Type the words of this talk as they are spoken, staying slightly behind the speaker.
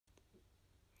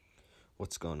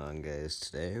What's going on, guys?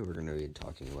 Today we're going to be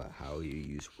talking about how you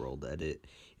use World Edit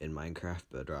in Minecraft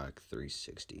Bedrock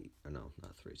 360. No,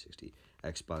 not 360.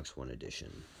 Xbox One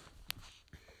Edition.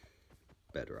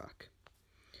 Bedrock.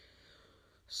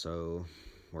 So,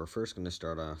 we're first going to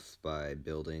start off by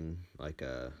building like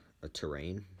a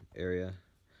terrain area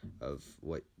of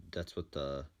that's what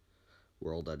the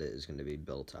World Edit is going to be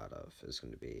built out of. It's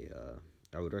going to be,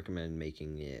 I would recommend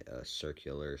making it a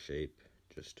circular shape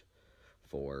just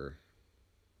for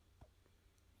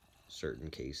certain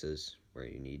cases where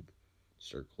you need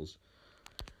circles.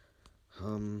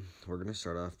 We're gonna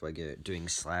start off by doing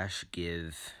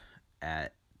 /give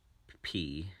at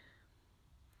p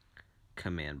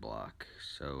command block.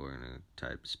 So we're gonna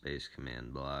type space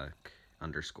command block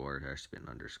underscore. It has to be an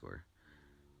underscore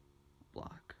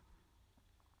block.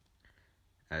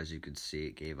 As you can see,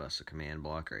 it gave us a command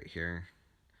block right here.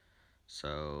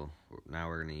 So now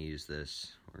we're gonna use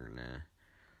this. We're gonna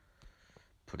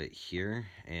put it here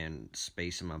and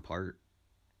space them apart.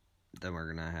 Then we're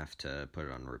gonna have to put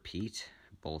it on repeat.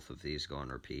 Both of these go on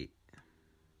repeat.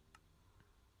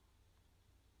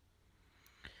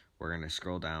 We're gonna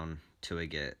scroll down till we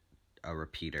get a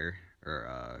repeater or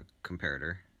a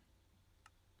comparator.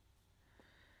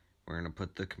 We're gonna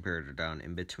put the comparator down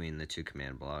in between the two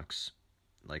command blocks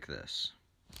like this.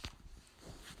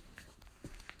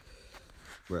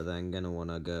 We're then going to want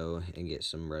to go and get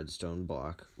some redstone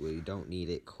block. We don't need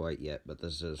it quite yet, but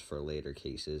this is for later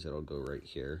cases. It'll go right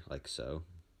here, like so.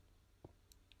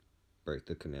 Break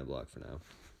the command block for now.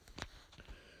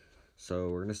 So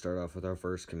we're going to start off with our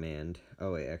first command.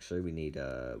 Oh wait, actually we need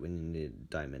a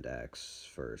diamond axe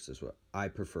first. Is what I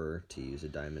prefer to use, a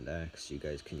diamond axe. You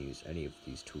guys can use any of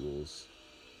these tools.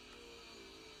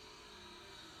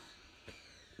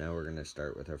 Now we're going to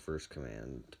start with our first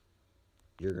command.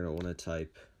 You're going to want to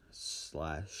type /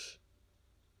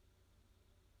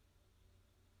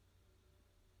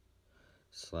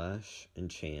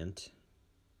 enchant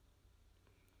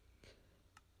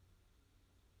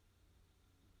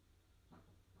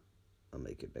I'll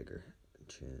make it bigger.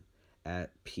 Enchant at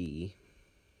p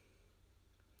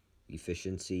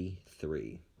efficiency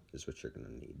 3 is what you're going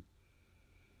to need.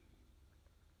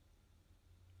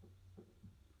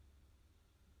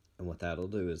 And what that'll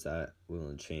do is that will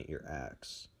enchant your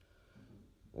axe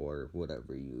or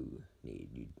whatever you need.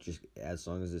 You just, as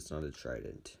long as it's not a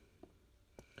trident.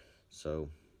 So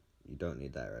you don't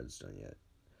need that redstone yet.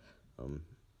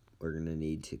 We're gonna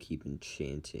need to keep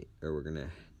enchanting, or we're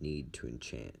gonna need to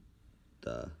enchant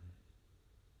the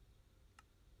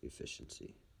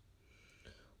efficiency.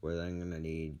 We're then gonna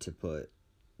need to put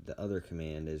the other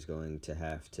command is going to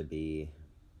have to be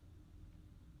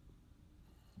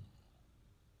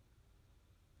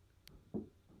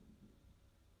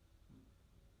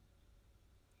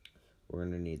we're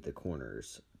going to need the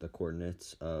corners, the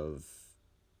coordinates of,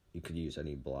 you could use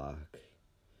any block,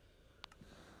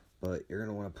 but you're going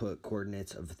to want to put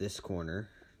coordinates of this corner,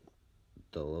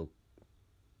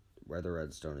 where the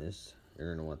redstone is. You're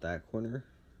going to want that corner,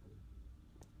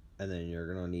 and then you're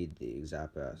going to need the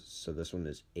exact, so this one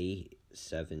is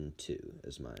 872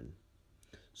 is mine.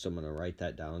 So I'm going to write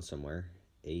that down somewhere,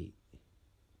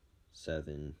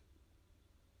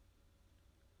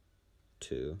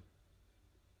 872.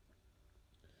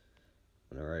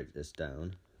 I'm going to write this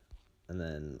down, and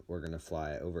then we're going to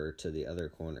fly over to the other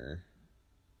corner,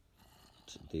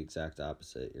 to the exact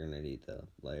opposite. You're going to need the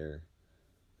layer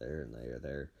there and layer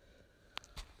there.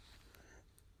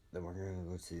 Then we're going to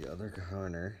go to the other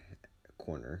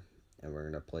corner, and we're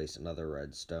going to place another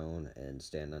redstone and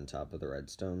stand on top of the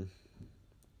redstone.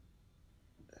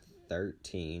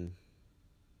 13,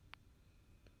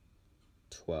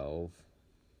 12,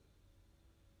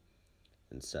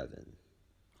 and 7.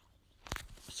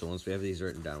 So once we have these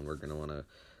written down, we're going to want to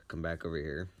come back over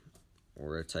here.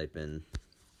 We're going to type in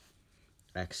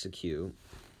execute.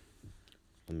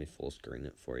 Let me full screen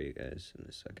it for you guys in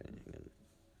a second. Hang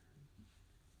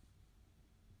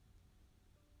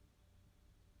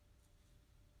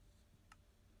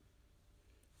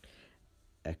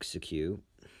on. Execute.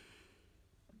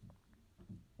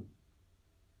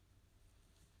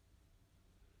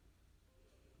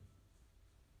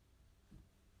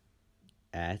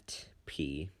 At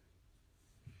p.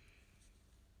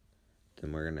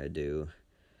 Then we're gonna do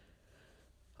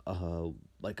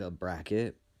like a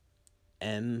bracket,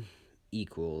 m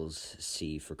equals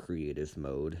c for creative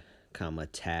mode, comma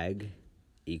tag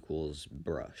equals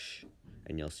brush,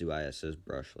 and you'll see why it says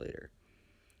brush later.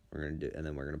 And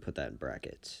then we're gonna put that in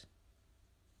brackets.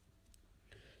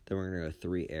 Then we're gonna go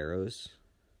 3 arrows,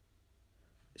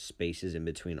 spaces in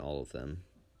between all of them,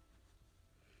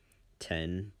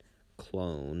 10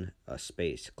 clone, a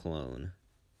space clone.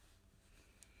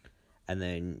 And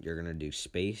then you're going to do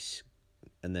space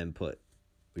and then put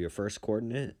your first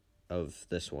coordinate of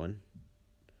this one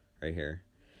right here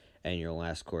and your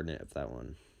last coordinate of that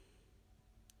one.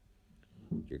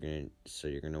 You're going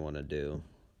to want to do,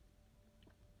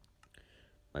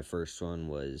 my first one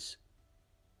was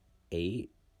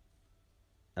 8,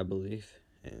 I believe.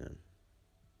 Hang on.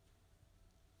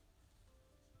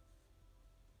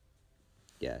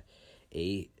 Yeah,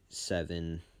 8,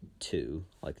 7, 2,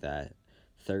 like that.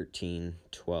 13,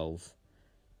 12,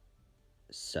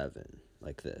 7,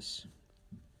 like this.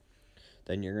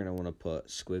 Then you're going to want to put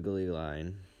squiggly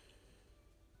line,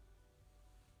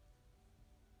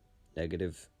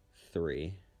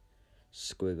 -3,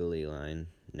 squiggly line,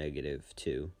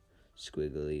 -2,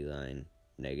 squiggly line,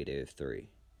 -3.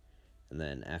 And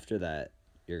then after that,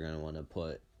 you're going to want to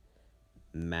put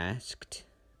masked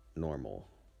normal,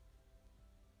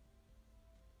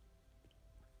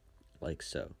 like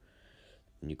so.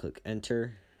 And you click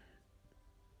enter.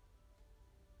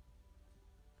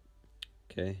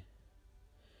 Okay.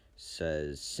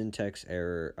 Says syntax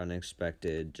error,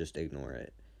 unexpected, just ignore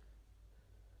it.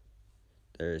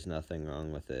 There is nothing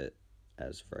wrong with it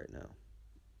as of right now.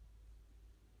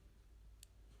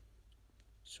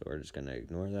 So we're just going to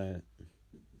ignore that.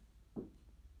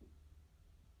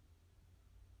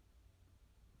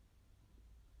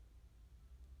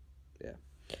 Yeah.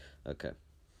 Okay.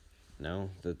 Now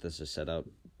that this is set up,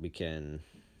 we can,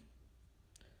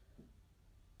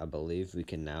 I believe we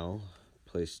can now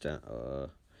place down,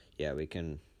 yeah, we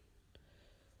can,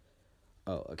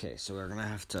 oh, okay, so we're going to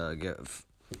have to do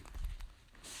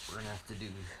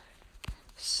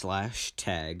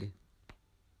 /tag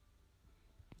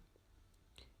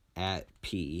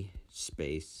 @p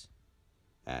space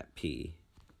 @p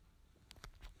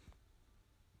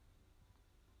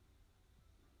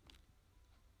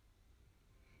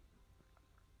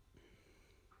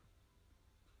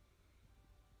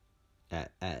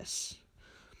 @s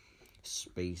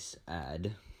space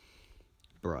add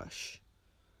brush,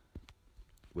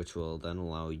 which will then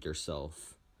allow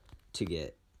yourself to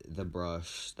get the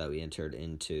brush that we entered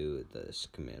into this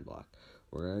command block.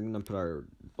 We're going to put our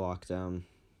block down.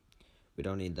 We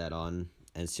don't need that on.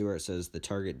 And see where it says the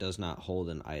target does not hold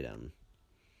an item.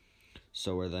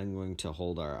 So we're then going to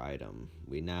hold our item.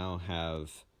 We now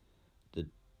have the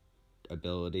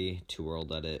ability to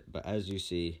world edit, but as you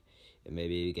see, it may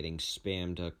be getting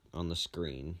spammed on the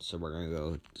screen. So we're going to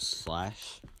go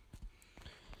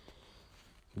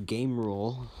 /game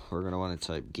rule. We're going to want to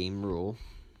type game rule.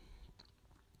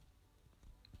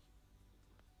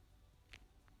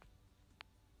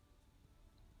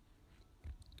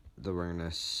 Then we're going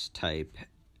to type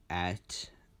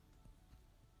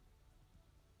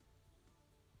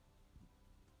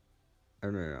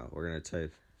no, we're going to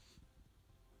type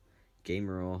game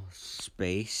rule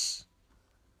space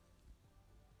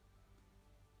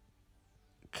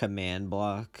command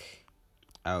block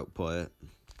output.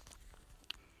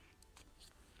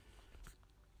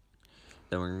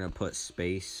 Then we're going to put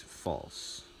space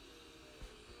false.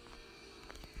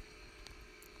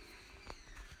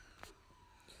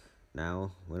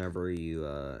 Now, whenever you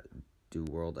do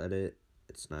world edit,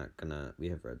 it's not gonna, we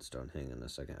have redstone. Hang on a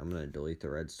second. I'm going to delete the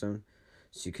redstone.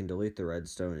 So you can delete the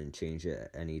redstone and change it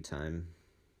at any time.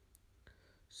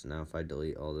 So now if I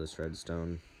delete all this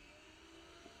redstone,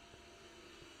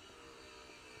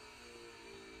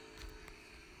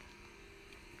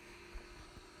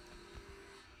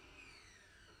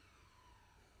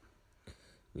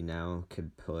 we now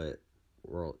could put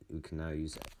we can now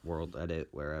use world edit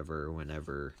wherever,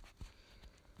 whenever,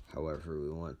 however we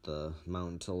want the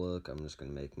mountain to look. I'm just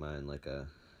going to make mine like a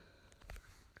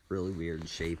really weird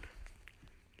shape.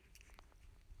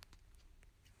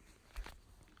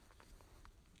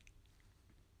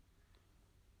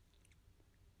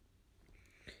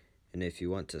 And if you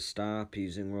want to stop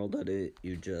using world edit,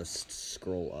 you just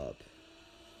scroll up.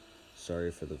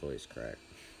 Sorry for the voice crack.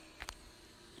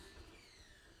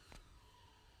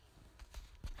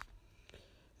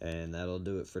 And that'll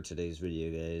do it for today's video,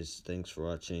 guys. Thanks for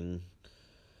watching.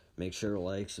 Make sure to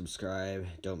like, subscribe.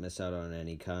 Don't miss out on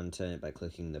any content by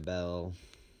clicking the bell.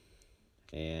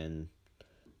 And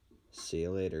see you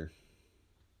later.